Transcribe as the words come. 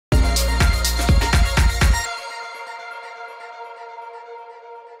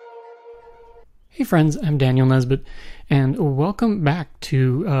Hey friends, I'm Daniel Nesbitt, and welcome back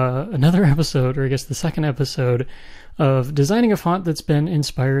to another episode, or I guess the second episode, of designing a font that's been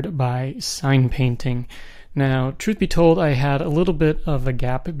inspired by sign painting. Now, truth be told, I had a little bit of a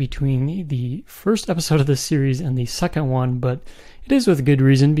gap between the first episode of this series and the second one, but it is with good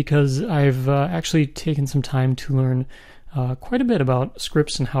reason because I've actually taken some time to learn quite a bit about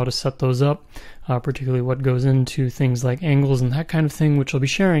scripts and how to set those up, particularly what goes into things like angles and that kind of thing, which I'll be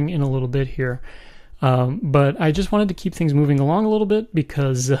sharing in a little bit here. But I just wanted to keep things moving along a little bit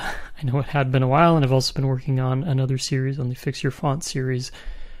because I know it had been a while, and I've also been working on another series on the Fix Your Font series.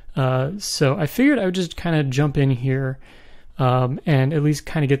 So I figured I would just kind of jump in here and at least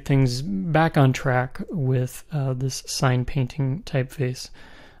kind of get things back on track with this sign painting typeface.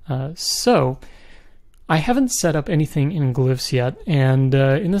 So I haven't set up anything in glyphs yet, and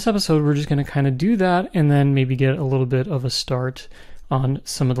in this episode we're just going to kind of do that and then maybe get a little bit of a start on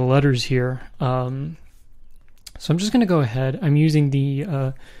some of the letters here. So I'm just going to go ahead. I'm using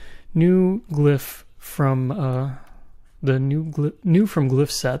the new glyph from the new from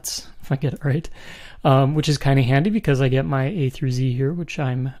glyph sets, if I get it right, which is kind of handy because I get my A through Z here, which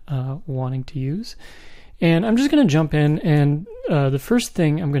I'm wanting to use. And I'm just going to jump in, and the first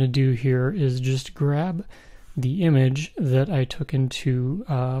thing I'm going to do here is just grab the image that I took into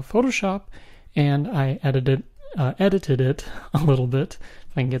Photoshop, and I edited it a little bit,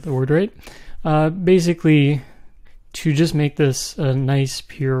 if I can get the word right, basically to just make this a nice,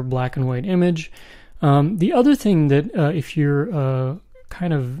 pure black and white image. The other thing that if you're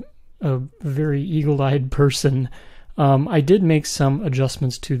kind of a very eagle-eyed person, I did make some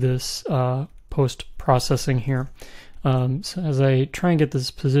adjustments to this post-processing here. So as I try and get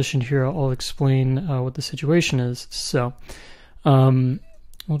this positioned here, I'll explain what the situation is. So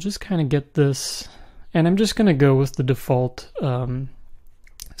we'll just kind of get this, and I'm just going to go with the default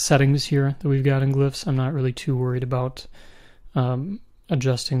settings here that we've got in glyphs. I'm not really too worried about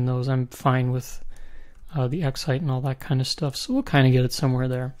adjusting those. I'm fine with the X height and all that kind of stuff, so we'll kind of get it somewhere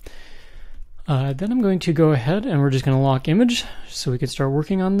there. Then I'm going to go ahead and we're just going to lock image so we can start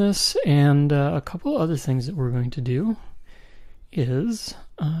working on this. And a couple other things that we're going to do is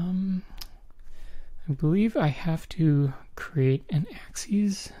I believe I have to create an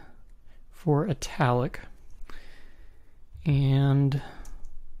axis for italic, and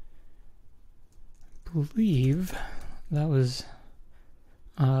I believe that was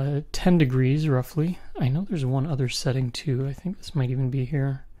 10 degrees roughly. I know there's one other setting too. I think this might even be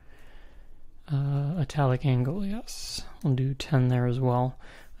here. Italic angle, yes. I'll do 10 there as well.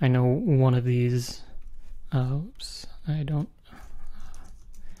 I know one of these, oops, I don't,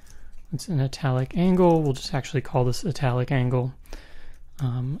 it's an italic angle. We'll just actually call this italic angle.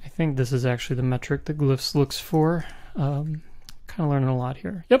 I think this is actually the metric that glyphs looks for. Kind of learning a lot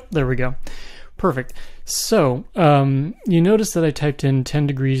here. Yep, there we go. Perfect. So you notice that I typed in 10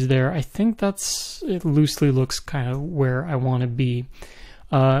 degrees there. I think it loosely looks kind of where I want to be.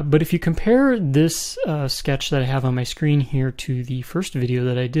 But if you compare this sketch that I have on my screen here to the first video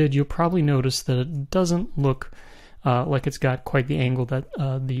that I did, you'll probably notice that it doesn't look like it's got quite the angle that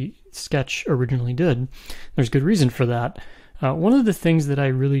the sketch originally did. There's good reason for that. One of the things that I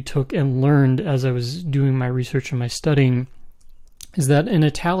really took and learned as I was doing my research and my studying is that an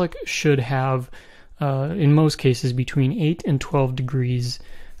italic should have, in most cases, between 8 and 12 degrees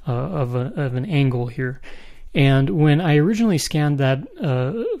of an angle here. And when I originally scanned that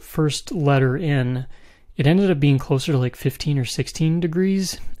first letter in, it ended up being closer to like 15 or 16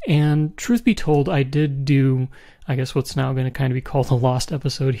 degrees. And truth be told, I did do, I guess, what's now going to kind of be called the lost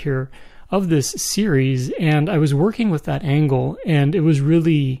episode here of this series. And I was working with that angle, and it was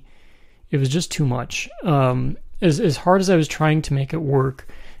just too much. As hard as I was trying to make it work,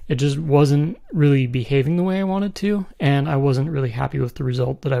 it just wasn't really behaving the way I wanted to, and I wasn't really happy with the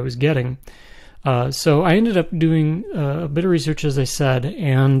result that I was getting. So I ended up doing a bit of research, as I said,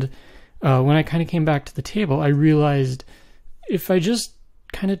 and when I kind of came back to the table, I realized if I just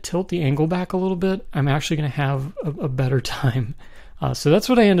kind of tilt the angle back a little bit, I'm actually going to have a better time. So that's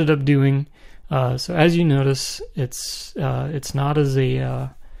what I ended up doing. So as you notice, it's not as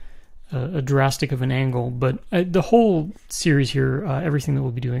a drastic of an angle, but the whole series here, everything that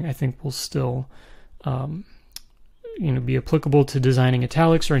we'll be doing, I think will still be applicable to designing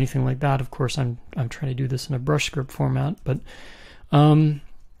italics or anything like that. Of course, I'm trying to do this in a brush script format, but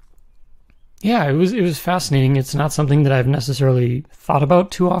yeah, it was fascinating. It's not something that I've necessarily thought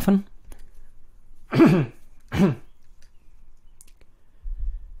about too often.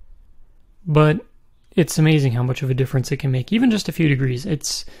 But it's amazing how much of a difference it can make, even just a few degrees.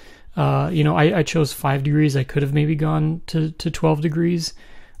 It's I chose 5 degrees. I could have maybe gone to 12 degrees.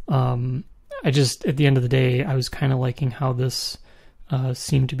 I just, at the end of the day, I was kind of liking how this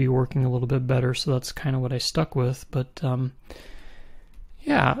seemed to be working a little bit better, so that's kind of what I stuck with. But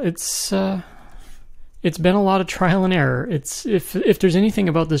yeah, it's been a lot of trial and error. It's if there's anything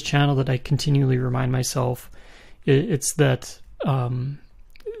about this channel that I continually remind myself, it's that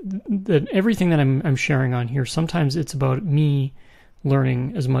that everything that I'm sharing on here, sometimes it's about me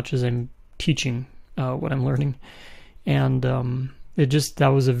learning as much as I'm teaching what I'm learning, and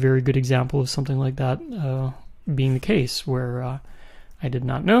that was a very good example of something like that being the case, where I did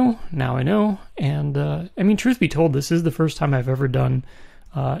not know, now I know. And I mean, truth be told, this is the first time I've ever done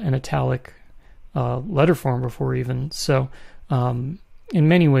an italic letter form before even. So in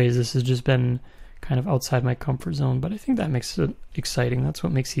many ways, this has just been kind of outside my comfort zone, but I think that makes it exciting. That's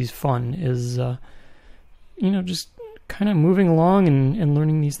what makes these fun, is just kind of moving along and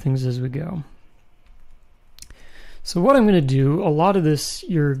learning these things as we go. So what I'm going to do, a lot of this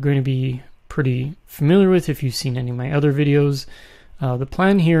you're going to be pretty familiar with if you've seen any of my other videos. The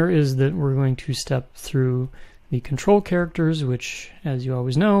plan here is that we're going to step through the control characters, which, as you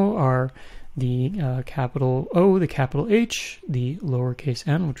always know, are the capital O, the capital H, the lowercase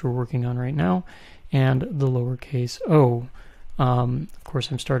n, which we're working on right now, and the lowercase o. Of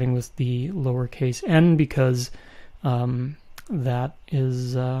course, I'm starting with the lowercase n because that's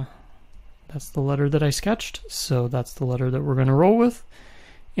the letter that I sketched, so that's the letter that we're going to roll with.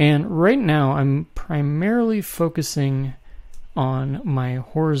 And right now, I'm primarily focusing on my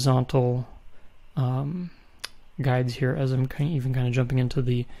horizontal guides here, as I'm kind of jumping into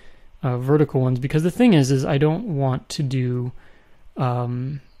the vertical ones, because the thing is I don't want to do,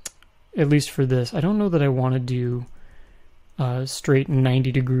 at least for this, I don't know that I want to do straight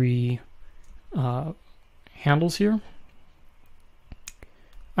 90-degree handles here.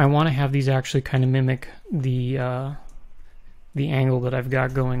 I want to have these actually kind of mimic the angle that I've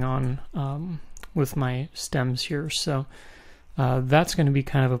got going on with my stems here. So that's going to be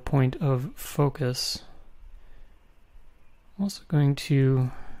kind of a point of focus. I'm also going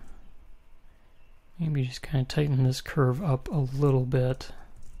to maybe just kind of tighten this curve up a little bit.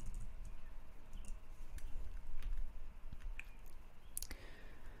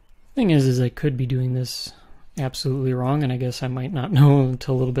 Thing is I could be doing this absolutely wrong, and I guess I might not know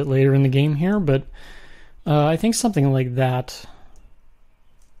until a little bit later in the game here, but I think something like that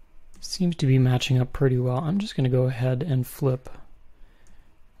seems to be matching up pretty well. I'm just going to go ahead and flip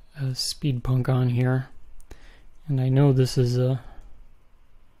a speed punk on here, and I know this is a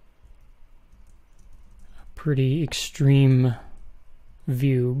pretty extreme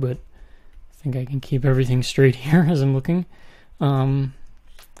view, but I think I can keep everything straight here as I'm looking.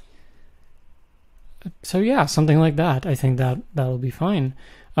 So yeah, something like that. I think that'll be fine.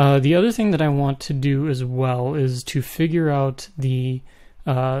 The other thing that I want to do as well is to figure out the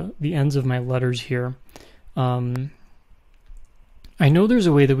ends of my letters here. I know there's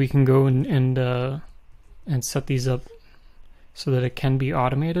a way that we can go and set these up so that it can be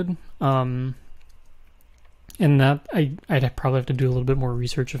automated. And that I'd probably have to do a little bit more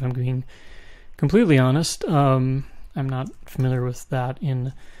research if I'm being completely honest. I'm not familiar with that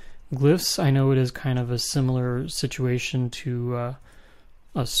in glyphs. I know it is kind of a similar situation to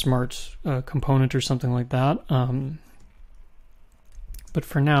a smart component or something like that. But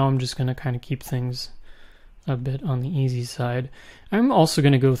for now, I'm just going to kind of keep things a bit on the easy side. I'm also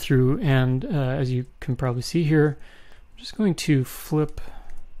going to go through and, as you can probably see here, I'm just going to flip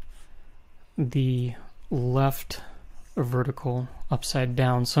the left vertical upside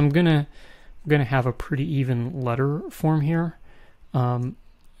down. So I'm gonna have a pretty even letter form here.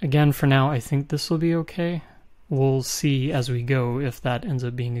 Again, for now, I think this will be okay. We'll see as we go if that ends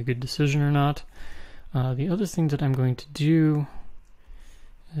up being a good decision or not. The other thing that I'm going to do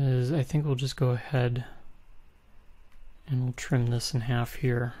is I think we'll just go ahead and we'll trim this in half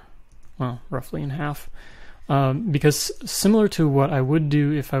here. Well, roughly in half. Because similar to what I would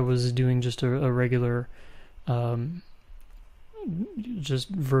do if I was doing just a regular just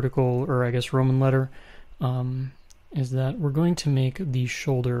vertical, or I guess Roman letter, is that we're going to make the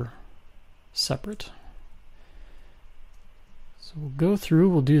shoulder separate. So we'll go through,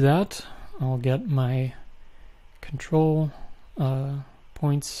 we'll do that. I'll get my control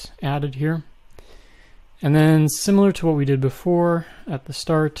points added here. And then similar to what we did before at the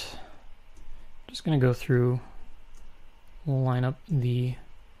start, I'm just going to go through, we'll line up the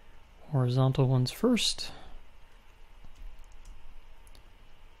horizontal ones first.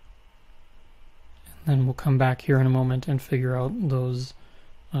 Then we'll come back here in a moment and figure out those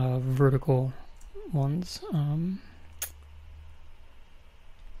vertical ones. So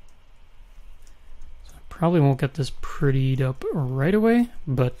I probably won't get this prettied up right away,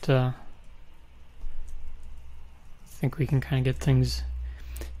 but think we can kind of get things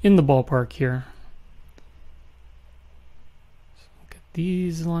in the ballpark here. So get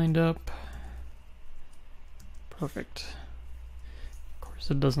these lined up. Perfect. Of course,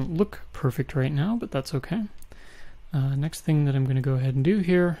 it doesn't look perfect right now, but that's okay. Next thing that I'm going to go ahead and do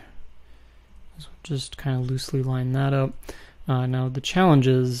here is just kind of loosely line that up. Now the challenge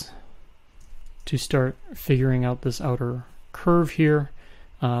is to start figuring out this outer curve here.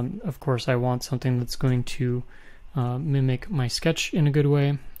 Of course, I want something that's going to mimic my sketch in a good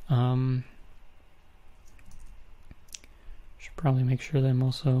way. Should probably make sure that I'm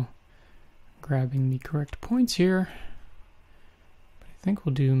also grabbing the correct points here. But I think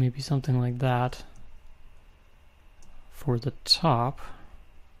we'll do maybe something like that for the top.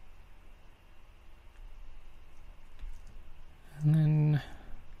 And then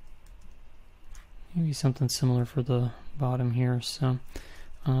maybe something similar for the bottom here. So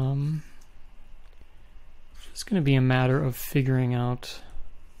it's going to be a matter of figuring out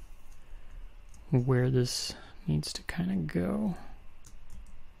where this needs to kind of go.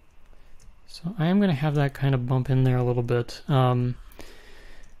 So I am going to have that kind of bump in there a little bit. And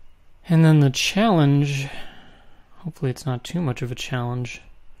then the challenge, hopefully it's not too much of a challenge,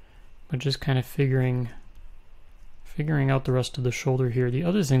 but just kind of figuring out the rest of the shoulder here. The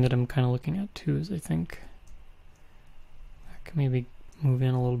other thing that I'm kind of looking at too is I think I can maybe move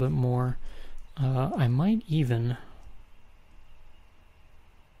in a little bit more. I might have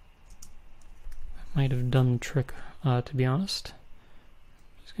done the trick, to be honest.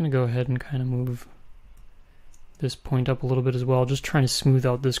 I'm just going to go ahead and kind of move this point up a little bit as well, just trying to smooth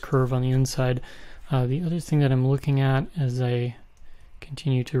out this curve on the inside. The other thing that I'm looking at as I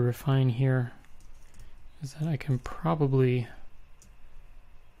continue to refine here is that I can probably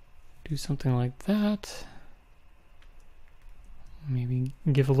do something like that. Maybe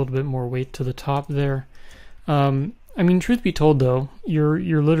give a little bit more weight to the top there. I mean, truth be told though,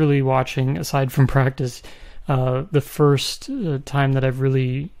 you're literally watching, aside from practice, the first time that I've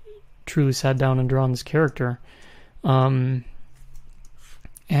really truly sat down and drawn this character. And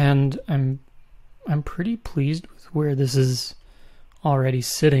I'm pretty pleased with where this is already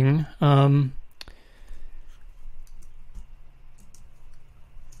sitting. Maybe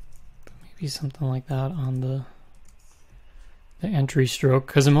something like that on the entry stroke,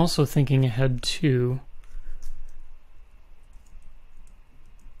 because I'm also thinking ahead too.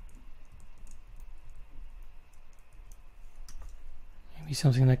 Maybe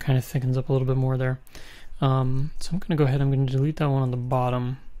something that kind of thickens up a little bit more there. So I'm going to go ahead, I'm going to delete that one on the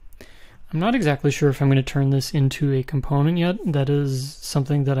bottom. I'm not exactly sure if I'm going to turn this into a component yet. That is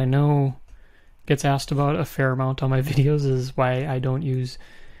something that I know gets asked about a fair amount on my videos, is why I don't use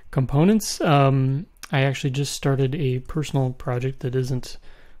components. I actually just started a personal project that isn't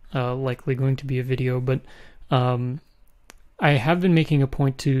likely going to be a video, but I have been making a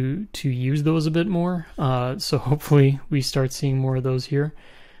point to use those a bit more, so hopefully we start seeing more of those here.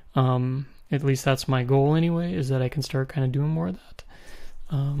 At least that's my goal anyway, is that I can start kind of doing more of that.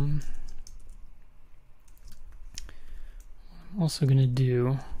 I'm also going to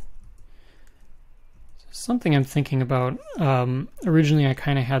do something I'm thinking about. Originally I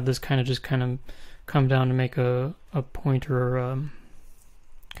kind of had this kind of come down to make a point, or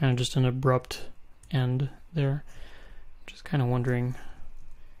kind of just an abrupt end there. I'm just kind of wondering,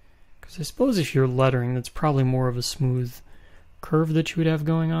 because I suppose if you're lettering, that's probably more of a smooth curve that you would have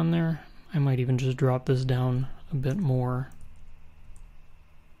going on there. I might even just drop this down a bit more,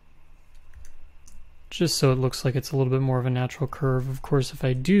 just so it looks like it's a little bit more of a natural curve. Of course, if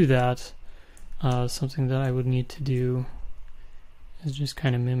I do that, something that I would need to do is just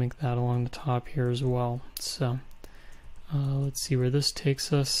kind of mimic that along the top here as well. So let's see where this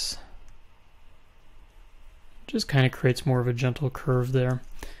takes us. Just kind of creates more of a gentle curve there.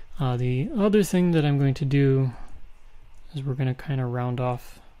 The other thing that I'm going to do is we're going to kind of round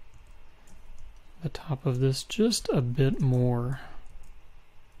off the top of this just a bit more.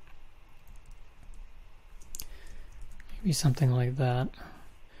 Maybe something like that.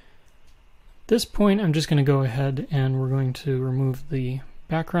 At this point, I'm just going to go ahead and we're going to remove the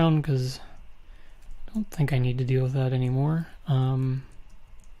background, because I don't think I need to deal with that anymore.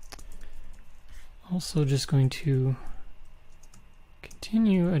 Also just going to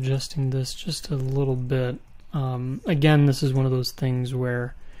continue adjusting this just a little bit. Again, this is one of those things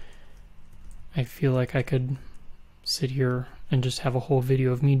where I feel like I could sit here and just have a whole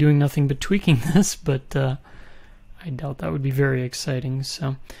video of me doing nothing but tweaking this, but I doubt that would be very exciting.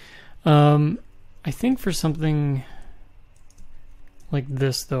 So I think for something like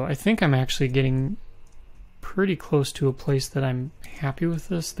this, though, I think I'm actually getting pretty close to a place that I'm happy with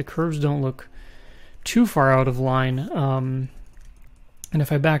this. The curves don't look too far out of line. And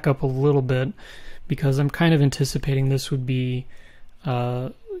if I back up a little bit, because I'm kind of anticipating this would be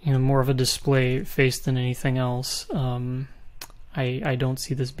more of a display face than anything else, I don't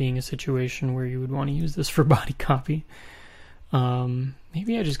see this being a situation where you would want to use this for body copy.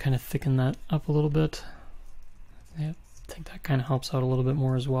 Maybe I just kind of thicken that up a little bit. I think that kind of helps out a little bit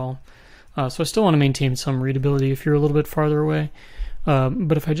more as well. So I still want to maintain some readability if you're a little bit farther away.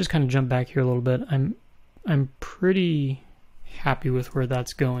 But if I just kind of jump back here a little bit, I'm pretty happy with where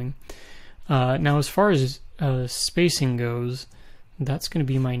that's going. Now, as far as spacing goes, that's going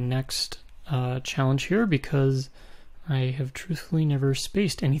to be my next challenge here, because I have truthfully never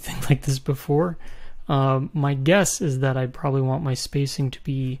spaced anything like this before. My guess is that I'd probably want my spacing to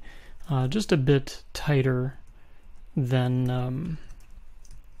be just a bit tighter than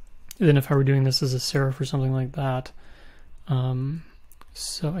if I were doing this as a serif or something like that.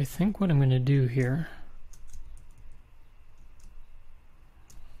 So I think what I'm going to do here,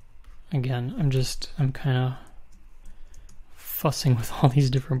 again, I'm kind of fussing with all these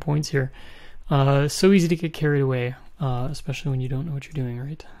different points here. So easy to get carried away, especially when you don't know what you're doing,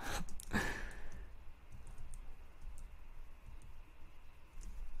 right?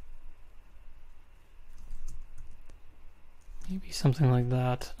 Maybe something like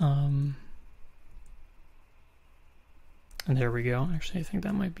that. And there we go. Actually, I think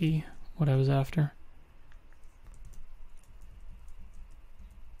that might be what I was after.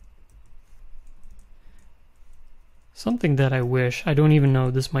 Something that I wish, I don't even know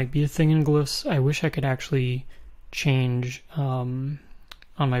this might be a thing in glyphs, I wish I could actually change on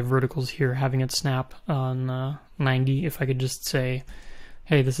my verticals here, having it snap on 90, if I could just say,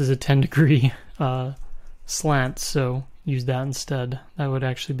 hey, this is a 10-degree slant, so use that instead. That would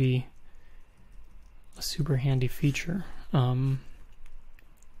actually be a super handy feature. And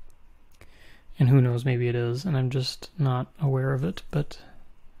who knows, maybe it is, and I'm just not aware of it, but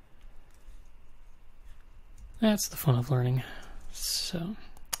that's the fun of learning. So,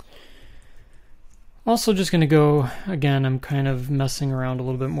 also just going to go, again, I'm kind of messing around a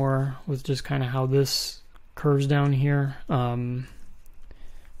little bit more with just kind of how this curves down here.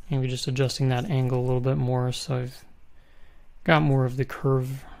 Maybe just adjusting that angle a little bit more, so I've got more of the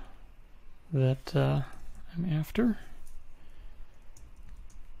curve that I'm after.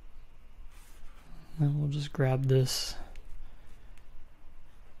 And we'll just grab this.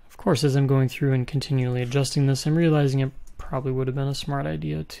 Of course, as I'm going through and continually adjusting this, I'm realizing it probably would have been a smart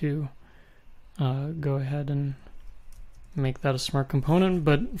idea to go ahead and make that a smart component,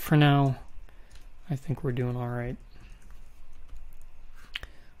 but for now, I think we're doing all right.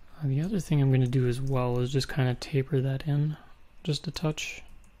 The other thing I'm going to do as well is just kind of taper that in just a touch,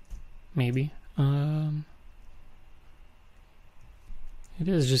 maybe. It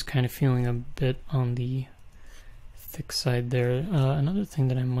is just kind of feeling a bit on the thick side there. Another thing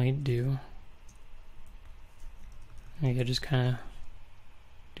that I might do, maybe I just kind of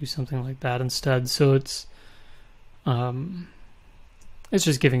do something like that instead. So it's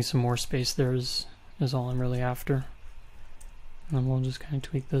just giving some more space there is all I'm really after. And then we'll just kind of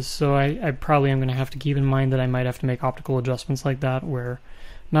tweak this. So I probably am going to have to keep in mind that I might have to make optical adjustments like that, where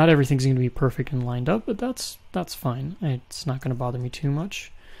not everything's going to be perfect and lined up, but that's fine. It's not going to bother me too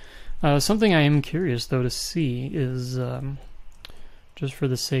much. Something I am curious, though, to see is, just for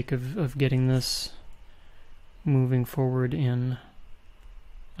the sake of getting this moving forward in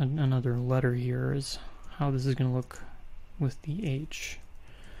another letter here, is how this is going to look with the H.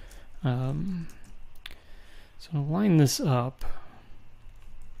 So to line this up,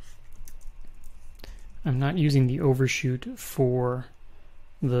 I'm not using the overshoot for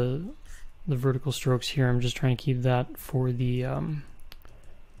the vertical strokes here. I'm just trying to keep that for the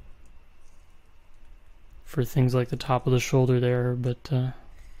for things like the top of the shoulder there, but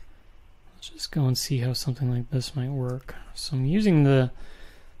let's just go and see how something like this might work. So I'm using the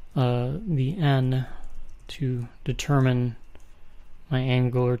N to determine my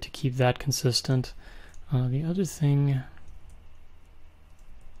angle, or to keep that consistent. The other thing, I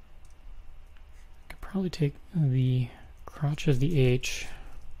could probably take the crotch of the H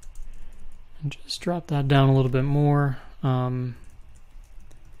and just drop that down a little bit more.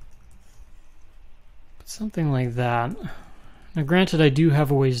 Something like that. Now granted, I do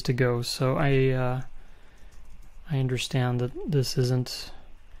have a ways to go, so I understand that this isn't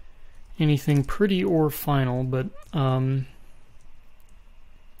anything pretty or final, but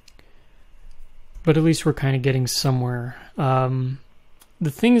at least we're kind of getting somewhere. The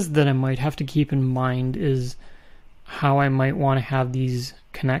things that I might have to keep in mind is how I might want to have these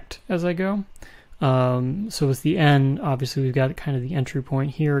connect as I go. So with the N, obviously we've got kind of the entry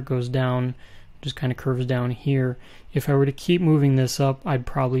point here. It goes down just kind of curves down here. If I were to keep moving this up, I'd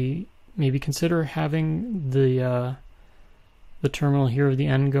probably maybe consider having the terminal here of the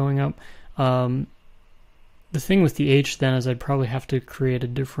end going up. The thing with the H then is I'd probably have to create a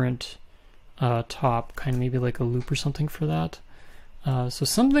different top, kind of maybe like a loop or something for that. So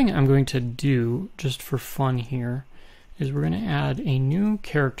something I'm going to do just for fun here is we're going to add a new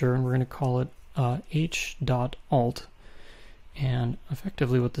character, and we're going to call it h.alt. And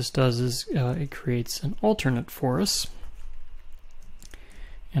effectively what this does is it creates an alternate for us.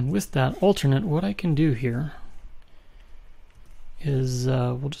 And with that alternate, what I can do here is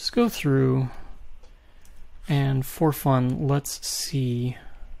we'll just go through, and for fun, let's see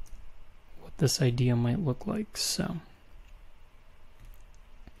what this idea might look like. So,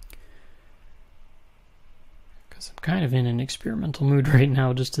 because I'm kind of in an experimental mood right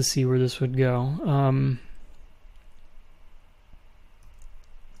now just to see where this would go.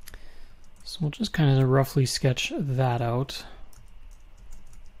 So we'll just kind of roughly sketch that out.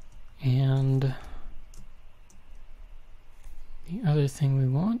 And the other thing we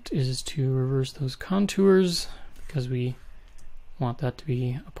want is to reverse those contours, because we want that to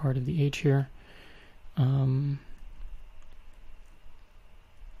be a part of the H here. And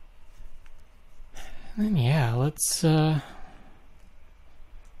then yeah, let's it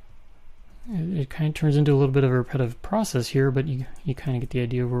kind of turns into a little bit of a repetitive process here, but you kind of get the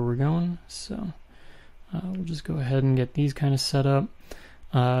idea of where we're going. So we'll just go ahead and get these kind of set up.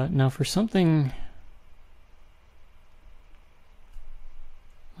 Now for something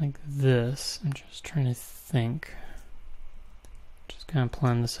like this, I'm just trying to think, just kind of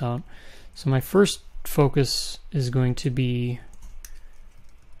plan this out. So my first focus is going to be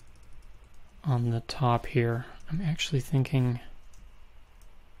on the top here. I'm actually thinking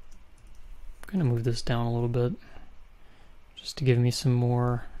I'm going to move this down a little bit just to give me some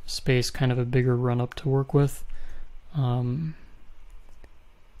more space, kind of a bigger run up to work with.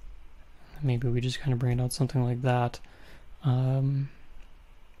 Maybe we just kind of bring it out something like that. If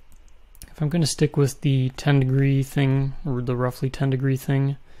I'm going to stick with the 10 degree thing, or the roughly 10 degree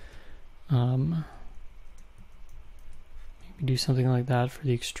thing, maybe do something like that for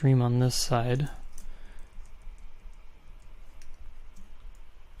the extreme on this side.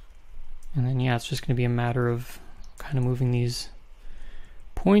 And then yeah, it's just going to be a matter of kind of moving these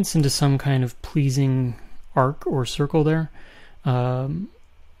points into some kind of pleasing arc or circle there.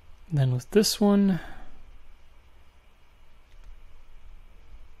 Then with this one,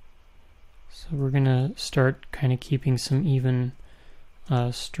 so we're going to start kind of keeping some even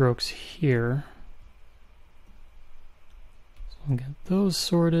strokes here. So we'll get those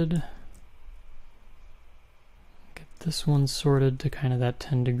sorted. Get this one sorted to kind of that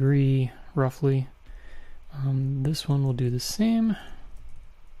 10 degree roughly. This one will do the same.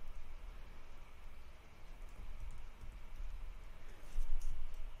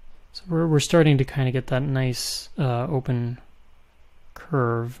 So we're starting to kind of get that nice open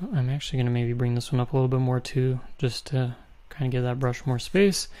curve. I'm actually going to maybe bring this one up a little bit more too, just to kind of give that brush more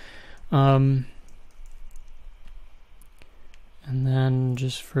space. And then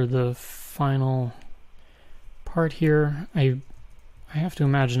just for the final part here, I have to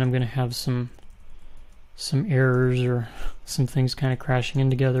imagine I'm going to have some errors or some things kind of crashing in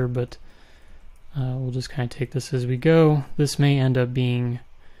together, but we'll just kind of take this as we go. This may end up being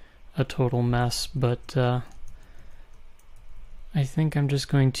a total mess, but I think I'm just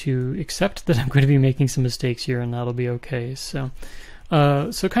going to accept that I'm going to be making some mistakes here, and that'll be okay. So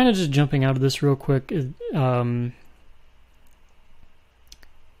so kind of just jumping out of this real quick,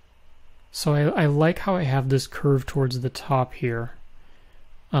 so I like how I have this curve towards the top here.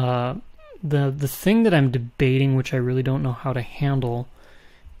 The thing that I'm debating, which I really don't know how to handle,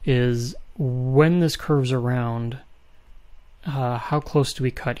 is when this curves around, how close do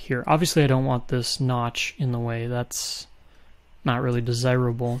we cut here? Obviously I don't want this notch in the way. That's not really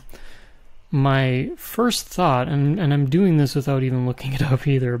desirable. My first thought, and I'm doing this without even looking it up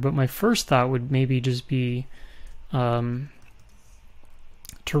either, but my first thought would maybe just be to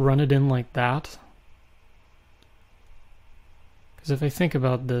run it in like that. Because if I think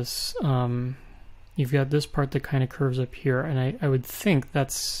about this, you've got this part that kind of curves up here, and I would think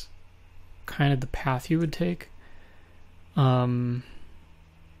that's kind of the path you would take. And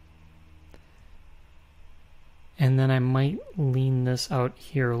then I might lean this out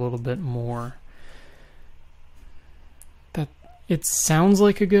here a little bit more. That it sounds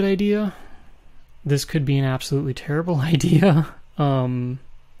like a good idea. This could be an absolutely terrible idea.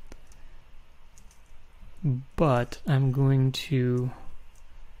 But I'm going to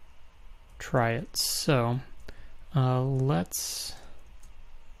try it. So let's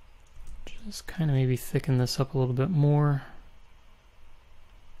just kind of maybe thicken this up a little bit more.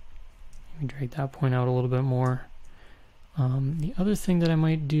 Maybe drag that point out a little bit more. The other thing that I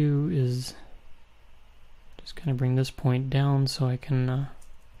might do is just kind of bring this point down so I can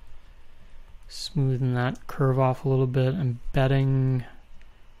smoothen that curve off a little bit. I'm betting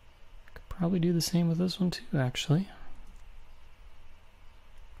I could probably do the same with this one too, actually.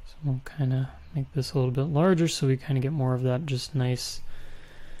 So we'll kind of make this a little bit larger so we kind of get more of that just nice,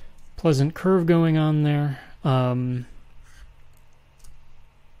 pleasant curve going on there.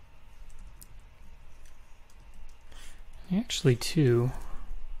 Actually, too,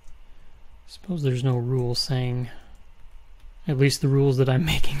 I suppose there's no rule saying, at least the rules that I'm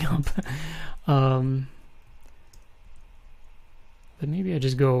making up, but maybe I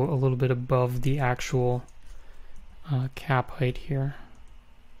just go a little bit above the actual cap height here,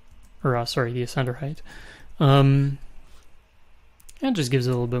 or sorry, the ascender height. It just gives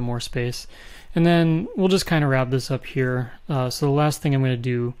it a little bit more space. And then we'll just kind of wrap this up here. So the last thing I'm going to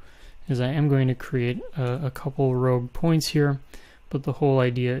do is I am going to create a couple rogue points here, but the whole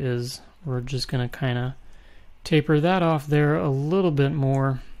idea is we're just going to kind of taper that off there a little bit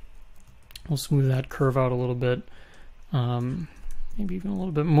more. We'll smooth that curve out a little bit, maybe even a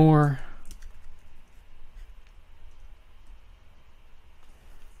little bit more.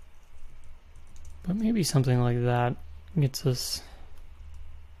 But maybe something like that gets us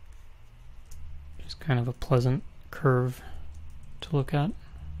just kind of a pleasant curve to look at.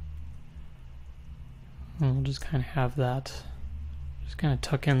 And we'll just kind of have that just kind of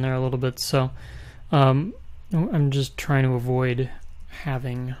tuck in there a little bit. So I'm just trying to avoid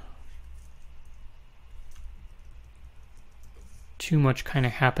having too much kind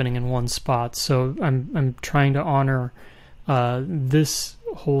of happening in one spot. So I'm trying to honor this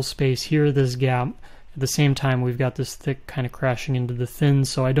whole space here, this gap. At the same time, we've got this thick kind of crashing into the thin,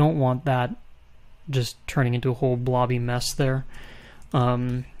 so I don't want that just turning into a whole blobby mess there.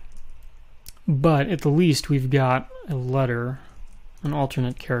 But at the least, we've got a letter, an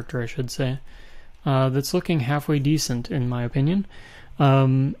alternate character, I should say, that's looking halfway decent, in my opinion.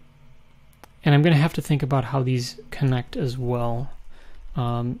 And I'm going to have to think about how these connect as well.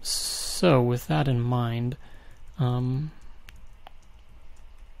 So with that in mind, I'm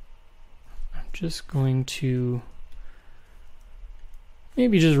just going to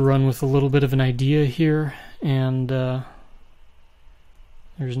maybe just run with a little bit of an idea here, and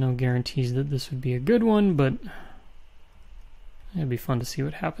there's no guarantees that this would be a good one, but it'd be fun to see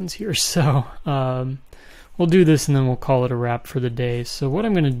what happens here. So we'll do this and then we'll call it a wrap for the day. So what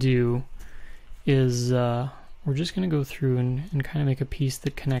I'm going to do is we're just going to go through and kind of make a piece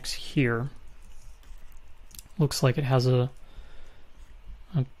that connects here. Looks like it has a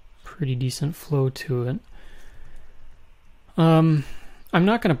pretty decent flow to it. I'm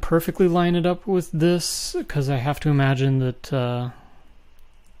not going to perfectly line it up with this because I have to imagine that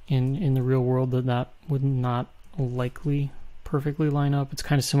in the real world that would not likely perfectly line up. It's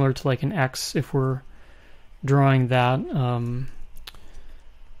kind of similar to like an X if we're drawing that.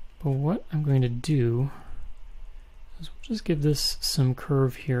 But what I'm going to do is we'll just give this some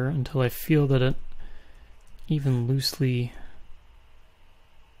curve here until I feel that it even loosely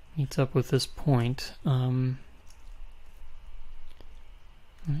meets up with this point.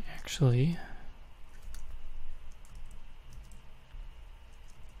 Actually,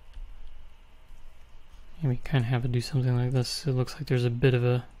 maybe kind of have it do something like this. It looks like there's a bit of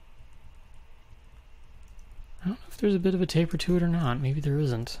a... I don't know if there's a bit of a taper to it or not. Maybe there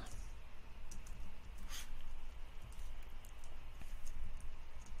isn't.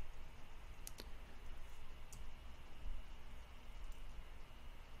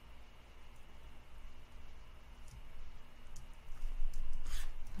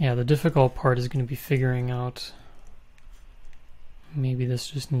 Yeah, the difficult part is going to be figuring out, maybe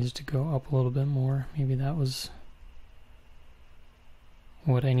this just needs to go up a little bit more. Maybe that was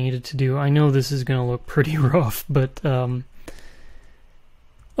what I needed to do. I know this is going to look pretty rough, but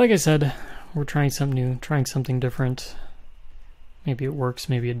like I said, we're trying something new, trying something different. Maybe it works,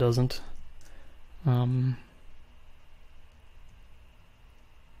 maybe it doesn't.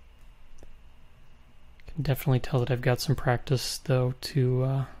 Can definitely tell that I've got some practice though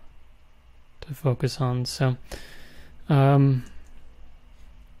to focus on. So so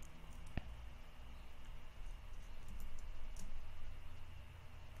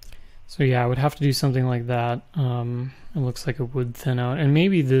yeah, I would have to do something like that. It looks like it would thin out, and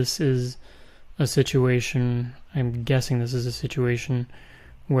maybe this is a situation, I'm guessing this is a situation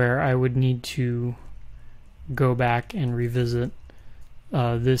where I would need to go back and revisit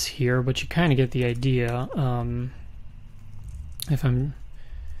this here, but you kind of get the idea. If I'm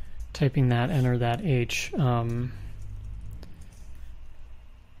typing that N or that H.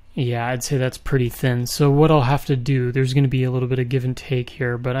 Yeah, I'd say that's pretty thin. So what I'll have to do, there's going to be a little bit of give and take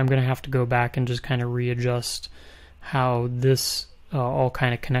here, but I'm going to have to go back and just kind of readjust how this all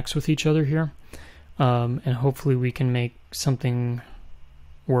kind of connects with each other here. And hopefully we can make something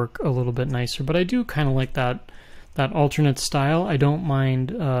work a little bit nicer. But I do kind of like that alternate style. I don't mind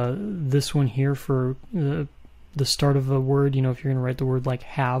this one here for the start of a word. You know, if you're going to write the word like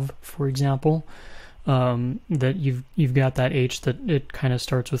have, for example, that you've got that H, that it kind of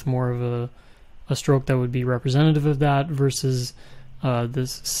starts with more of a stroke that would be representative of that, versus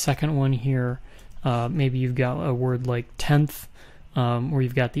this second one here. Maybe you've got a word like tenth, where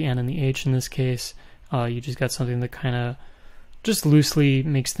you've got the N and the H in this case. You just got something that kind of just loosely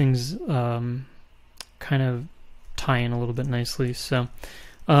makes things kind of tie in a little bit nicely. So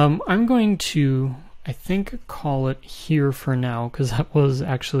I'm going to, I think, call it here for now, because that was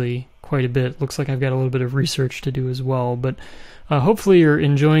actually quite a bit. Looks like I've got a little bit of research to do as well, but hopefully you're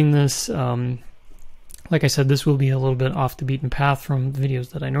enjoying this. Like I said, this will be a little bit off the beaten path from videos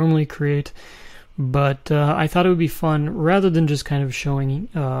that I normally create, but I thought it would be fun, rather than just kind of showing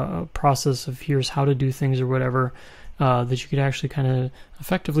a process of here's how to do things or whatever, that you could actually kind of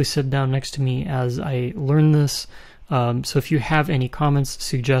effectively sit down next to me as I learn this. So if you have any comments,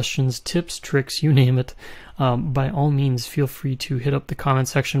 suggestions, tips, tricks, you name it, by all means feel free to hit up the comment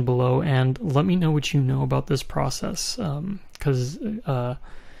section below and let me know what you know about this process, because I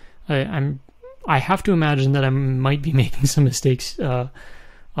have to imagine that I might be making some mistakes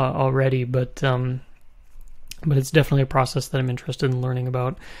already, but it's definitely a process that I'm interested in learning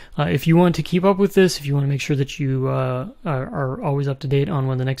about. If you want to keep up with this, if you want to make sure that you are always up to date on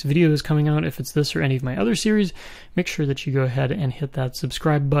when the next video is coming out, if it's this or any of my other series, make sure that you go ahead and hit that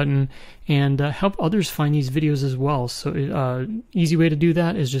subscribe button and help others find these videos as well. So easy way to do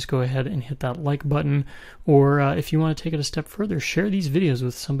that is just go ahead and hit that like button, or if you want to take it a step further, share these videos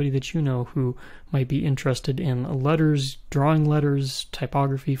with somebody that you know who might be interested in letters, drawing letters,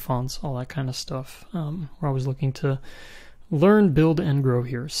 typography, fonts, all that kind of stuff. We're always looking to learn, build, and grow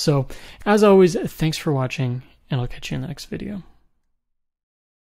here. So as always, thanks for watching, and I'll catch you in the next video.